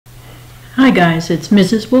Hi guys, it's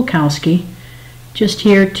Mrs. Wilkowski, just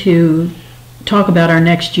here to talk about our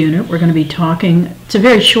next unit. We're going to be talking, it's a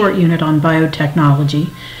very short unit on biotechnology.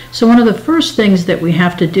 So one of the first things that we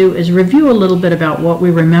have to do is review a little bit about what we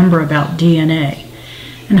remember about DNA.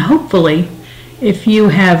 And hopefully, if you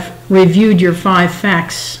have reviewed your 5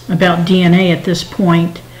 facts about DNA at this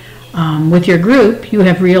point with your group, you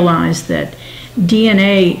have realized that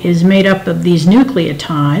DNA is made up of these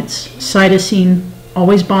nucleotides. Cytosine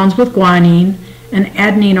always bonds with guanine, and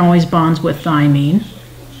adenine always bonds with thymine.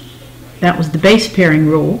 That was the base pairing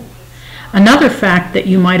rule. Another fact that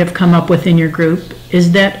you might have come up with in your group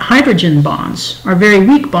is that hydrogen bonds are very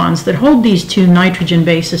weak bonds that hold these two nitrogen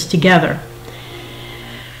bases together.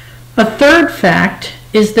 A third fact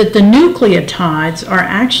is that the nucleotides are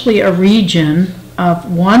actually a region of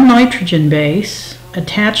one nitrogen base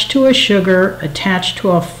attached to a sugar attached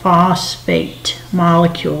to a phosphate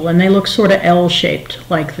molecule, and they look sort of L-shaped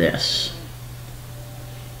like this.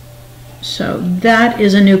 So that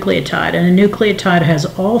is a nucleotide, and a nucleotide has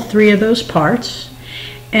all 3 of those parts,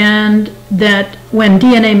 and that when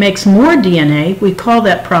DNA makes more DNA, we call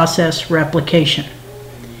that process replication.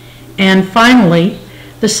 And finally,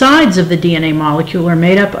 the sides of the DNA molecule are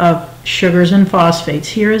made up of sugars and phosphates.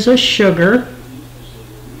 Here is a sugar,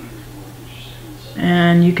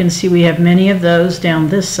 and you can see we have many of those down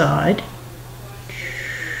this side.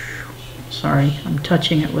 Sorry, I'm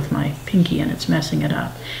touching it with my pinky and it's messing it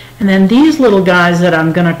up. And then these little guys that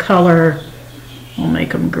I'm going to color, we'll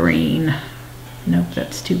make them green. Nope,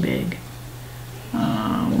 that's too big.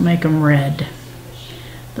 We'll make them red.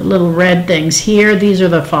 The little red things here, these are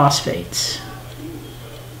the phosphates.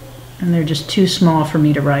 And they're just too small for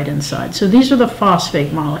me to write inside. So these are the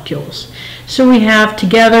phosphate molecules. So we have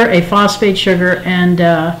together a phosphate sugar and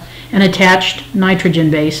an attached nitrogen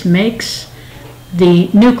base makes the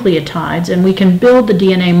nucleotides, and we can build the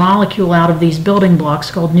DNA molecule out of these building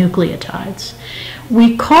blocks called nucleotides.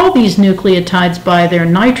 We call these nucleotides by their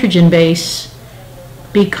nitrogen base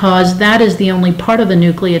because that is the only part of the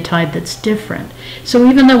nucleotide that's different. So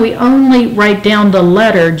even though we only write down the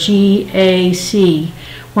letter GAC,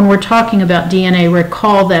 when we're talking about DNA,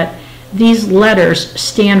 recall that these letters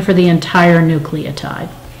stand for the entire nucleotide.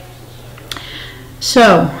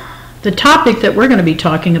 So, the topic that we're going to be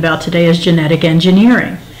talking about today is genetic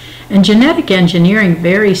engineering. And genetic engineering,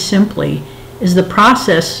 very simply, is the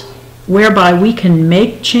process whereby we can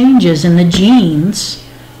make changes in the genes,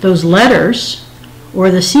 those letters, or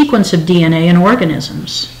the sequence of DNA in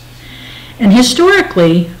organisms. And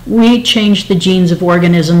historically, we changed the genes of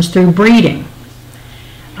organisms through breeding.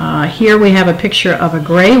 Here we have a picture of a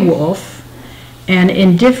gray wolf, and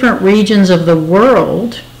in different regions of the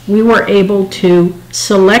world, we were able to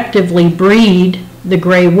selectively breed the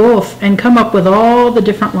gray wolf and come up with all the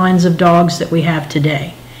different lines of dogs that we have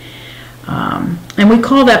today. And we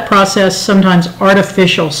call that process sometimes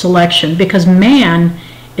artificial selection because man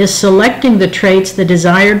is selecting the traits, the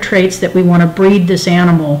desired traits that we want to breed this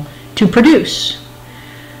animal to produce.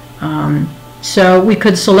 So we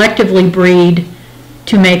could selectively breed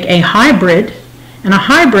to make a hybrid, and a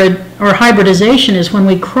hybrid or hybridization is when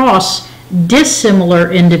we cross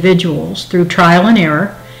dissimilar individuals through trial and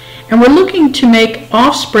error, and we're looking to make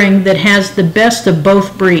offspring that has the best of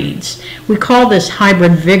both breeds. We call this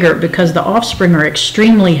hybrid vigor because the offspring are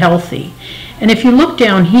extremely healthy. And if you look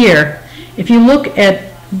down here, if you look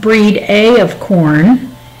at breed A of corn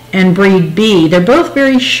and breed B, they're both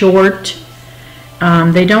very short.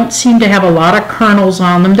 They don't seem to have a lot of kernels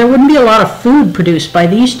on them. There wouldn't be a lot of food produced by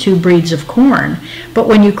these 2 breeds of corn. But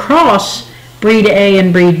when you cross breed A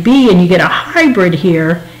and breed B and you get a hybrid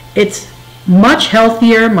here, it's much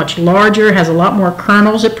healthier, much larger, has a lot more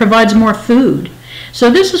kernels. It provides more food.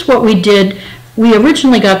 So this is what we did. We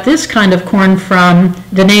originally got this kind of corn from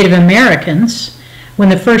the Native Americans when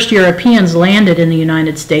the first Europeans landed in the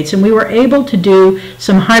United States, and we were able to do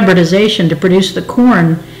some hybridization to produce the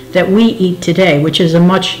corn that we eat today, which is a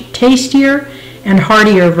much tastier and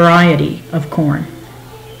heartier variety of corn.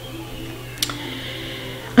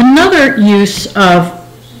 Another use of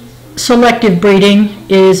selective breeding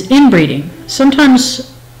is inbreeding.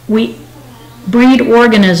 Sometimes we breed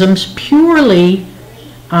organisms purely,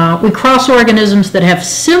 we cross organisms that have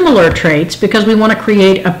similar traits because we want to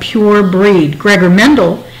create a pure breed. Gregor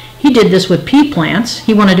Mendel, he did this with pea plants.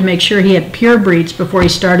 He wanted to make sure he had pure breeds before he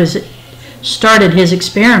started his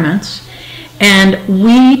experiments, and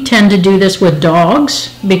we tend to do this with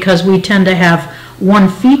dogs because we tend to have one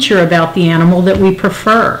feature about the animal that we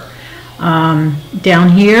prefer. Down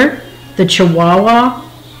here, the Chihuahua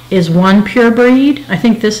is one pure breed. I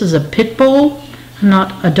think this is a pit bull. I'm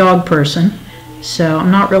not a dog person. So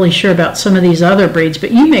I'm not really sure about some of these other breeds,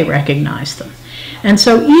 but you may recognize them. And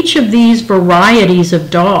so each of these varieties of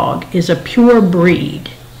dog is a pure breed.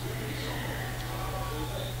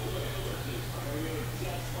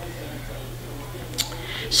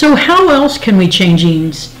 So how else can we change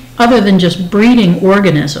genes other than just breeding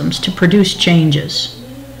organisms to produce changes?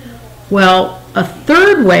 Well, a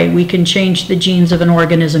third way we can change the genes of an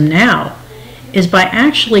organism now is by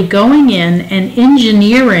actually going in and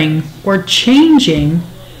engineering or changing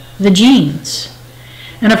the genes.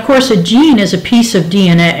 And of course, a gene is a piece of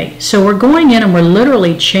DNA. So we're going in and we're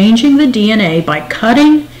literally changing the DNA by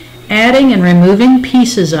cutting, adding, and removing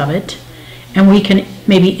pieces of it. And we can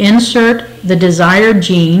maybe insert the desired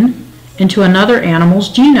gene into another animal's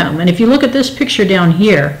genome. And if you look at this picture down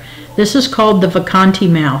here, this is called the Vacanti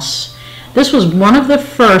mouse. This was one of the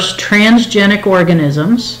first transgenic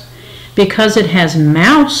organisms because it has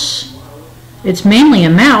mouse. It's mainly a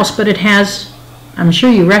mouse, but it has, I'm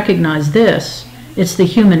sure you recognize this, it's the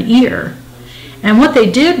human ear. And what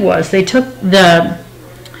they did was they took the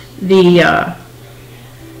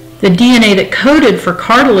DNA that coded for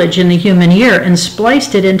cartilage in the human ear and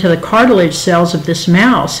spliced it into the cartilage cells of this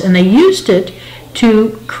mouse, and they used it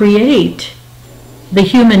to create the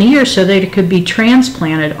human ear so that it could be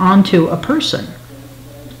transplanted onto a person.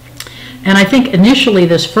 And I think initially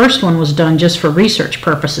this first one was done just for research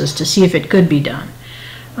purposes to see if it could be done.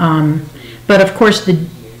 But of course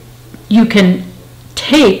you can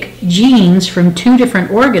take genes from two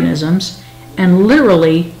different organisms and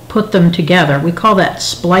literally put them together. We call that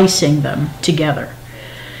splicing them together.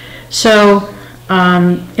 So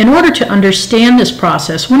in order to understand this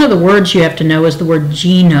process, one of the words you have to know is the word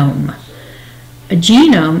genome. A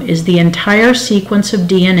genome is the entire sequence of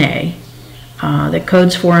DNA that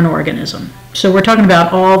codes for an organism. So we're talking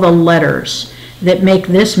about all the letters that make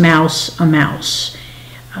this mouse a mouse.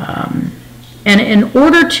 And in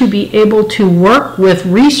order to be able to work with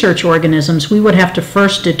research organisms, we would have to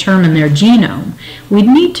first determine their genome. We'd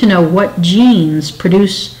need to know what genes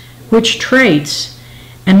produce which traits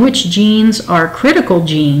and which genes are critical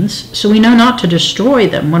genes, so we know not to destroy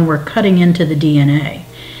them when we're cutting into the DNA.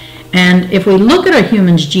 And if we look at a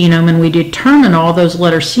human's genome and we determine all those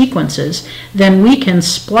letter sequences, then we can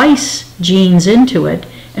splice genes into it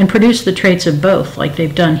and produce the traits of both, like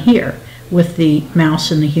they've done here with the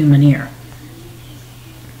mouse and the human ear.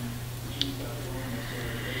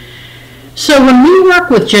 So when we work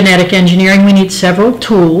with genetic engineering, we need several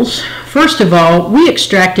tools. First of all, we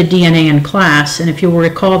extracted DNA in class, and if you'll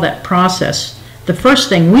recall that process, the first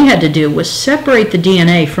thing we had to do was separate the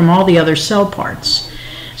DNA from all the other cell parts.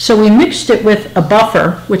 So we mixed it with a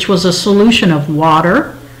buffer, which was a solution of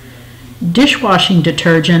water, dishwashing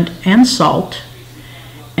detergent, and salt.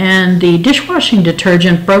 And the dishwashing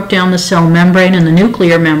detergent broke down the cell membrane and the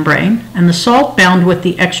nuclear membrane, and the salt bound with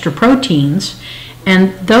the extra proteins,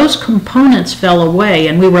 and those components fell away,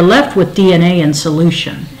 and we were left with DNA in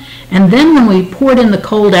solution. And then when we poured in the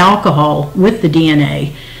cold alcohol with the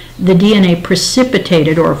DNA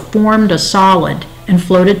precipitated or formed a solid and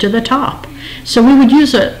floated to the top. So we would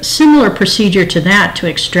use a similar procedure to that to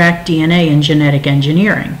extract DNA in genetic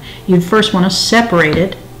engineering. You'd first want to separate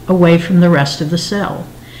it away from the rest of the cell.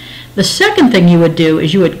 The second thing you would do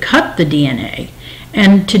is you would cut the DNA.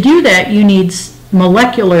 And to do that, you need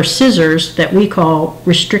molecular scissors that we call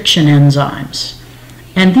restriction enzymes.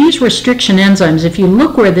 And these restriction enzymes, if you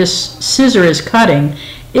look where this scissor is cutting,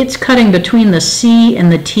 it's cutting between the C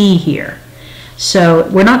and the T here. So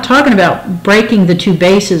we're not talking about breaking the two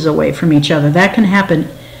bases away from each other. That can happen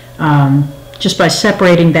just by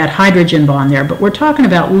separating that hydrogen bond there. But we're talking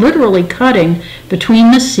about literally cutting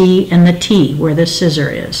between the C and the T where this scissor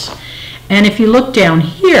is. And if you look down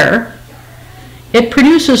here, it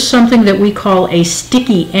produces something that we call a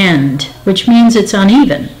sticky end, which means it's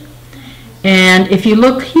uneven. And if you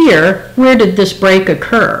look here, where did this break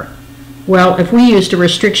occur? Well, if we used a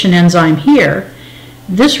restriction enzyme here,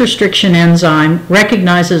 this restriction enzyme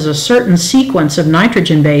recognizes a certain sequence of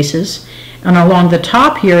nitrogen bases, and along the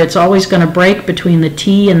top here it's always going to break between the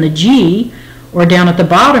T and the G, or down at the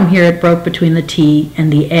bottom here it broke between the T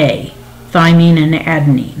and the A, thymine and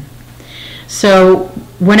adenine. So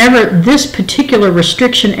whenever this particular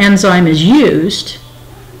restriction enzyme is used,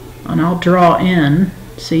 and I'll draw in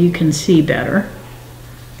so you can see better,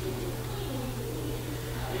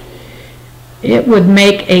 it would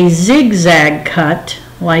make a zigzag cut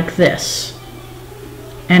like this,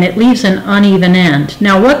 and it leaves an uneven end.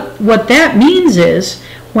 Now what that means is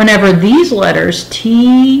whenever these letters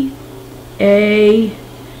T, A,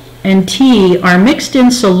 and T are mixed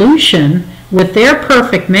in solution with their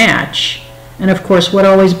perfect match, and of course what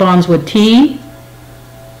always bonds with T?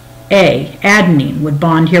 A, adenine, would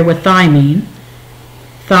bond here with thymine.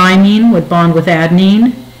 Thymine would bond with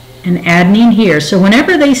adenine, and adenine here. So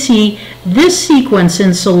whenever they see this sequence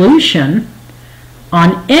in solution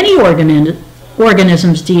on any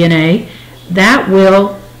organism's DNA, that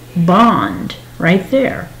will bond right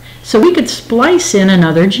there. So we could splice in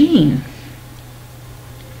another gene.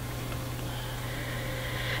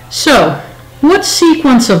 So, what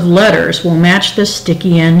sequence of letters will match the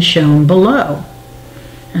sticky end shown below?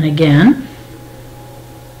 And again,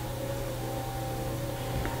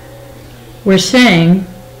 we're saying,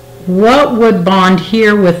 what would bond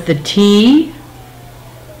here with the T?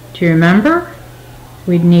 Do you remember?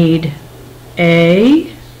 We'd need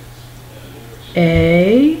A,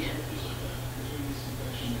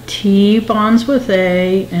 T bonds with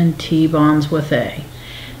A, and T bonds with A.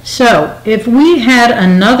 So if we had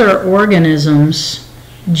another organism's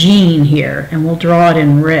gene here, and we'll draw it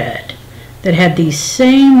in red, that had these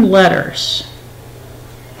same letters,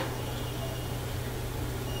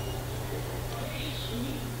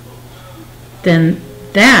 then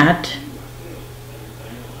that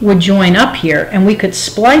would join up here, and we could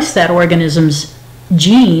splice that organism's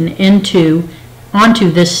gene onto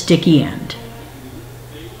this sticky end.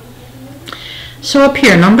 So up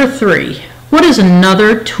here, number 3, what is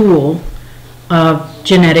another tool of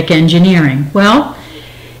genetic engineering? Well,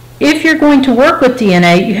 if you're going to work with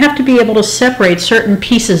DNA, you have to be able to separate certain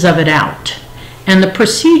pieces of it out. And the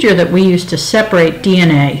procedure that we use to separate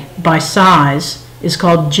DNA by size is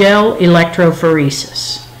called gel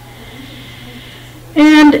electrophoresis.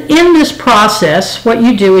 And in this process, what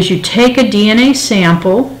you do is you take a DNA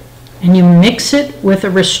sample and you mix it with a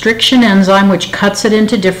restriction enzyme which cuts it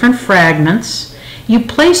into different fragments. You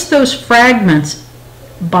place those fragments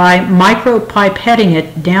by micropipetting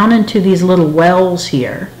it down into these little wells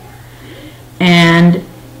here. And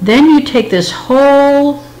then you take this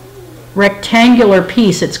whole rectangular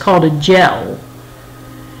piece, it's called a gel,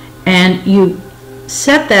 and you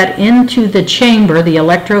set that into the chamber, the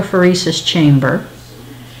electrophoresis chamber.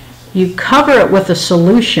 You cover it with a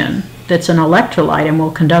solution that's an electrolyte and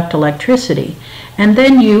will conduct electricity. And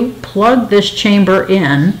then you plug this chamber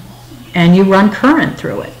in and you run current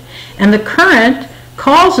through it. And the current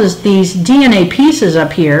causes these DNA pieces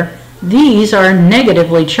up here, these are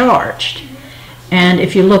negatively charged. And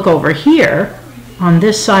if you look over here, on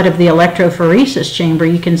this side of the electrophoresis chamber,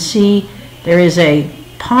 you can see there is a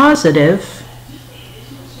positive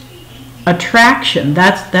attraction.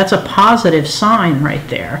 That's a positive sign right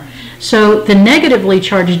there. So the negatively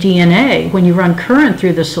charged DNA, when you run current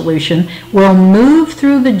through the solution, will move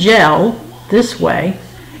through the gel this way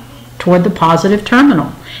toward the positive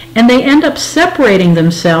terminal. And they end up separating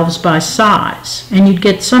themselves by size. And you'd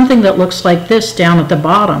get something that looks like this down at the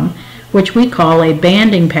bottom, which we call a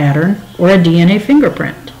banding pattern or a DNA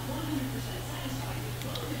fingerprint.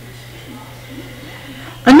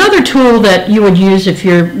 Another tool that you would use if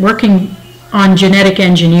you're working on genetic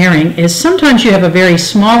engineering is sometimes you have a very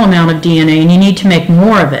small amount of DNA and you need to make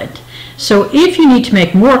more of it. So if you need to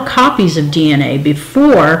make more copies of DNA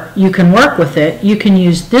before you can work with it, you can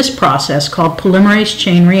use this process called polymerase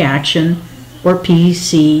chain reaction, or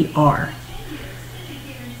PCR.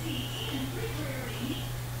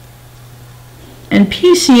 And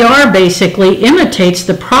PCR basically imitates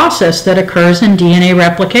the process that occurs in DNA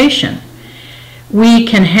replication. We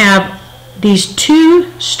can have these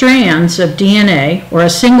two strands of DNA, or a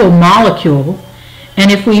single molecule,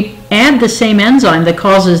 and if we add the same enzyme that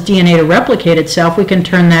causes DNA to replicate itself, we can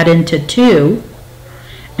turn that into 2,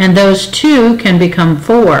 and those 2 can become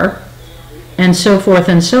 4, and so forth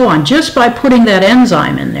and so on, just by putting that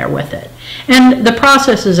enzyme in there with it. And the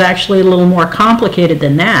process is actually a little more complicated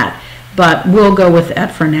than that, but we'll go with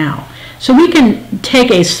that for now. So we can take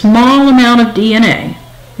a small amount of DNA.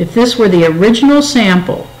 If this were the original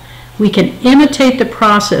sample, we can imitate the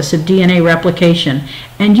process of DNA replication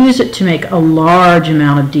and use it to make a large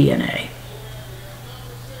amount of DNA.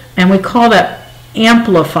 And we call that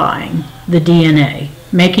amplifying the DNA,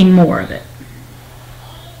 making more of it.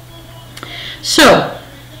 So,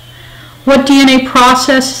 what DNA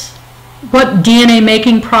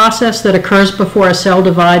making process that occurs before a cell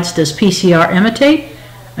divides does PCR imitate?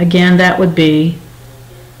 Again, that would be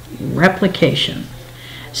replication.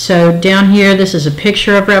 So down here, this is a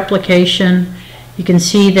picture of replication. You can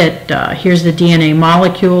see that here's the DNA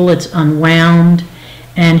molecule, it's unwound.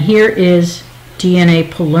 And here is DNA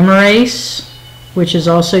polymerase, which is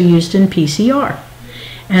also used in PCR.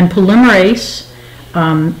 And polymerase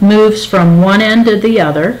moves from one end to the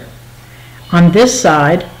other. On this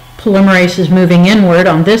side, polymerase is moving inward.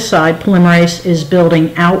 On this side, polymerase is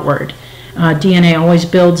building outward. DNA always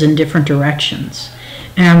builds in different directions.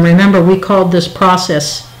 And remember, we called this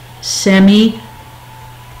process semi-automatic.